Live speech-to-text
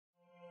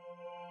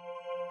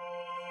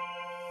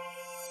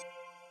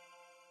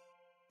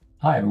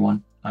Hi,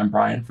 everyone. I'm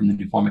Brian from the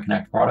Newforma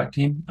Konekt product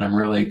team, and I'm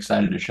really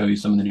excited to show you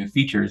some of the new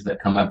features that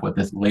come up with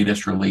this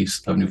latest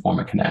release of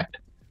Newforma Konekt.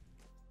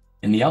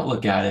 In the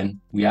Outlook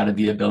add-in, we added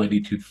the ability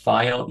to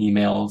file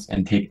emails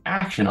and take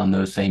action on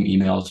those same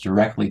emails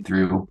directly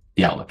through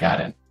the Outlook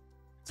add-in.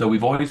 So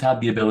we've always had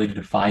the ability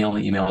to file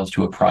emails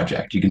to a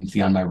project. You can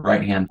see on my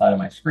right-hand side of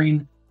my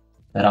screen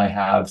that I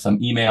have some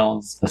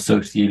emails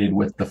associated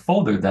with the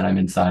folder that I'm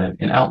inside of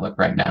in Outlook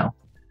right now.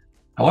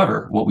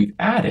 However, what we've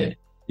added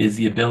is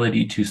the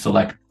ability to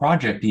select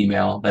project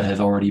email that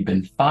has already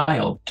been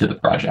filed to the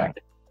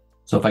project.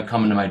 So if I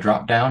come into my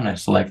dropdown and I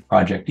select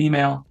project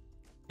email,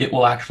 it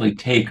will actually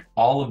take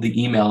all of the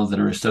emails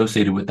that are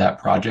associated with that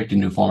project in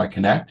Newforma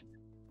Konekt,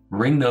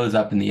 bring those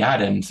up in the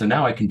add-in, so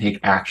now I can take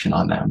action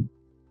on them.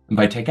 And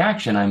by take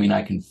action, I mean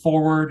I can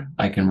forward,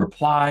 I can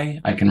reply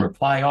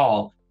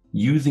all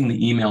using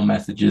the email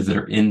messages that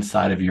are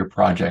inside of your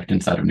project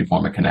inside of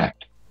Newforma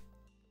Konekt.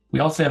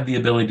 We also have the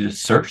ability to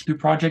search through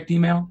project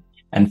email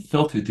and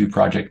filter through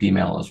project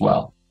email as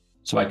well.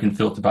 So I can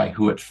filter by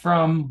who it's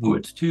from, who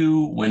it's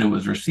to, when it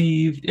was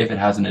received, if it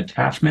has an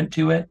attachment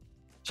to it.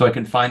 So I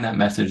can find that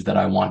message that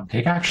I want to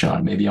take action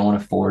on. Maybe I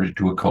want to forward it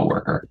to a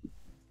coworker.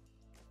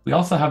 We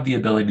also have the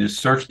ability to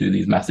search through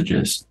these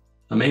messages.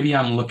 So maybe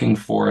I'm looking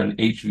for an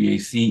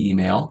HVAC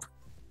email.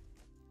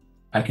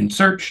 I can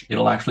search.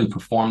 It'll actually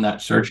perform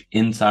that search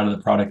inside of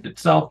the product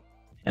itself,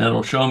 and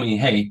it'll show me,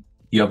 hey,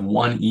 you have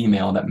one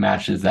email that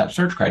matches that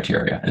search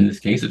criteria. In this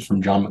case, it's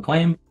from John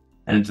McClain,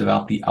 and it's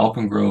about the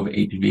Alpengrove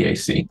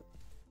HVAC.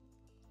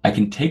 I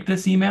can take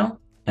this email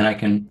and I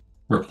can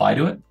reply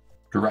to it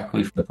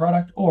directly from the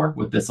product, or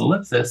with this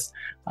ellipsis,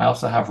 I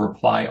also have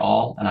reply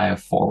all and I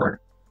have forward.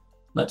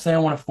 Let's say I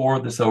want to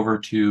forward this over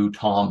to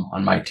Tom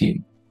on my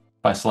team.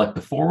 If I select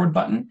the forward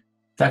button,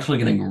 it's actually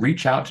going to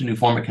reach out to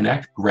Newforma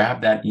Konekt,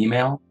 grab that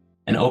email,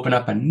 and open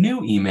up a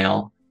new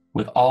email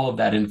with all of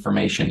that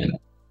information in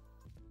it.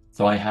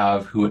 So I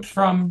have who it's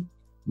from,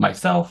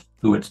 myself,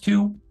 who it's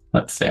to.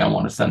 Let's say I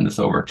want to send this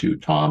over to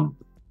Tom.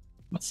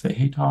 Let's say,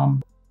 hey,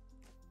 Tom.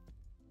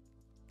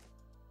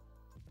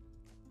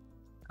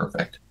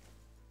 Perfect.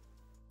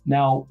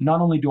 Now,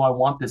 not only do I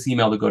want this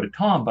email to go to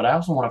Tom, but I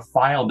also want to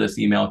file this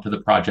email to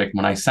the project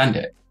when I send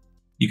it.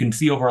 You can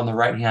see over on the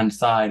right-hand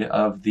side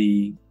of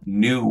the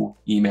new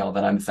email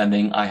that I'm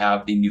sending, I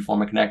have the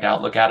Newforma Konekt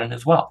Outlook add-in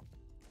as well.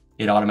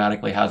 It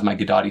automatically has my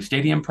Gadati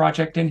Stadium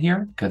project in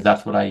here because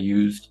that's what I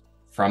used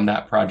from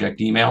that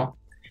project email.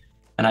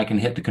 And I can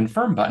hit the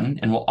confirm button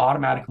and will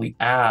automatically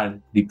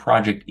add the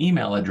project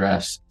email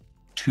address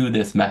to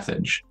this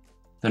message.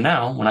 So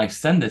now when I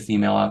send this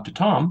email out to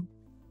Tom,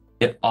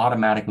 it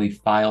automatically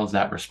files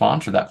that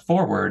response or that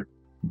forward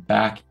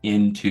back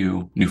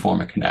into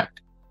Newforma Konekt,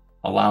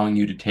 allowing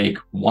you to take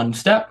one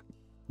step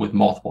with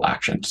multiple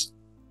actions.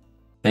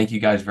 Thank you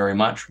guys very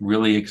much.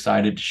 Really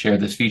excited to share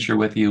this feature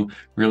with you.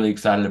 Really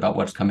excited about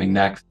what's coming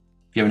next.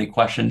 If you have any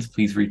questions,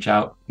 please reach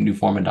out,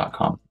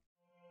 newforma.com.